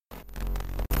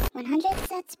100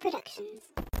 Sets Productions.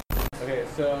 Okay,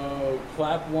 so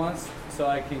clap once so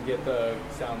I can get the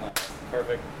sound line.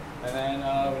 Perfect. And then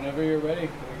whenever you're ready,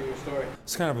 can we get your story?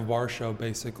 It's kind of a bar show,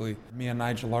 basically. Me and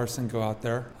Nigel Larson go out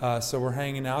there. So we're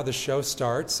hanging out. The show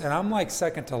starts, and I'm like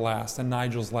second to last, and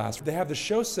Nigel's last. They have the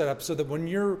show set up so that when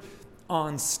you're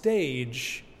on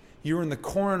stage, you're in the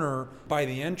corner by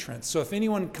the entrance. So if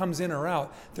anyone comes in or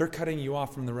out, they're cutting you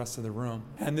off from the rest of the room.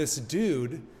 And this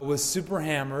dude was super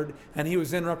hammered, and he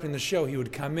was interrupting the show. He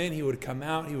would come in, he would come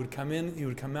out, he would come in, he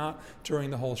would come out during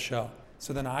the whole show.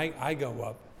 So then I go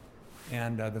up.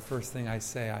 And the first thing I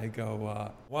say, I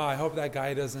go, wow, I hope that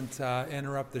guy doesn't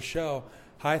interrupt the show.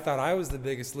 I thought I was the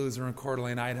biggest loser in Coeur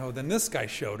d'Alene, Idaho. Then this guy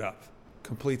showed up.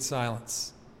 Complete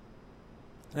silence.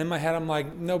 And in my head, I'm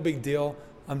like, no big deal.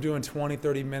 I'm doing 20,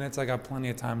 30 minutes. I got plenty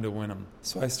of time to win them.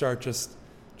 So I start just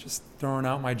throwing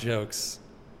out my jokes.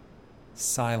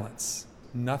 Silence.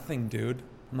 Nothing, dude.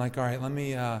 I'm like, all right, let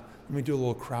me do a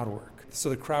little crowd work. So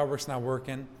the crowd work's not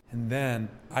working. And then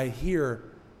I hear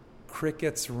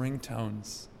Cricket's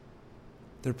ringtones.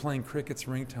 They're playing Cricket's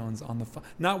ringtones on the phone.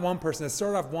 Not one person. It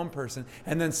started off one person,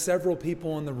 and then several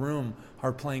people in the room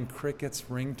are playing Cricket's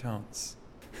ringtones.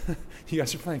 You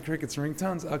guys are playing Cricket's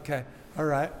ringtones? Okay. All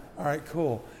right,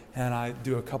 cool. And I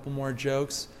do a couple more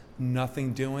jokes,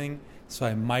 nothing doing, so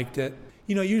I mic'd it.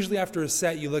 You know, usually after a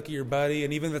set, you look at your buddy,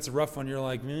 and even if it's a rough one, you're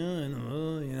like, you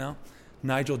know.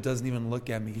 Nigel doesn't even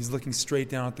look at me. He's looking straight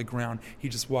down at the ground. He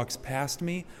just walks past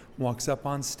me, walks up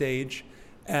on stage,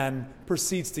 and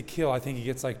proceeds to kill. I think he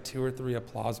gets like 2 or 3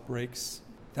 applause breaks.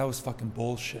 That was fucking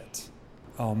bullshit.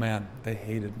 Oh man, they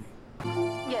hated me.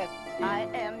 Yes, I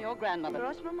am your grandmother.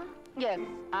 Rush, Mama? Yes,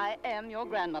 I am your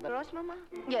grandmother. Rush, Mama?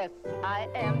 Yes, I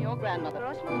am your grandmother.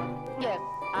 Rush, Mama? Yes,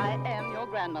 I am your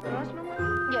grandmother. Rush,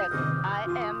 Mama? Yes, I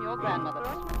am your grandmother.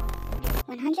 Rush, Mama?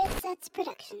 100 Sets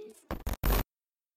Productions.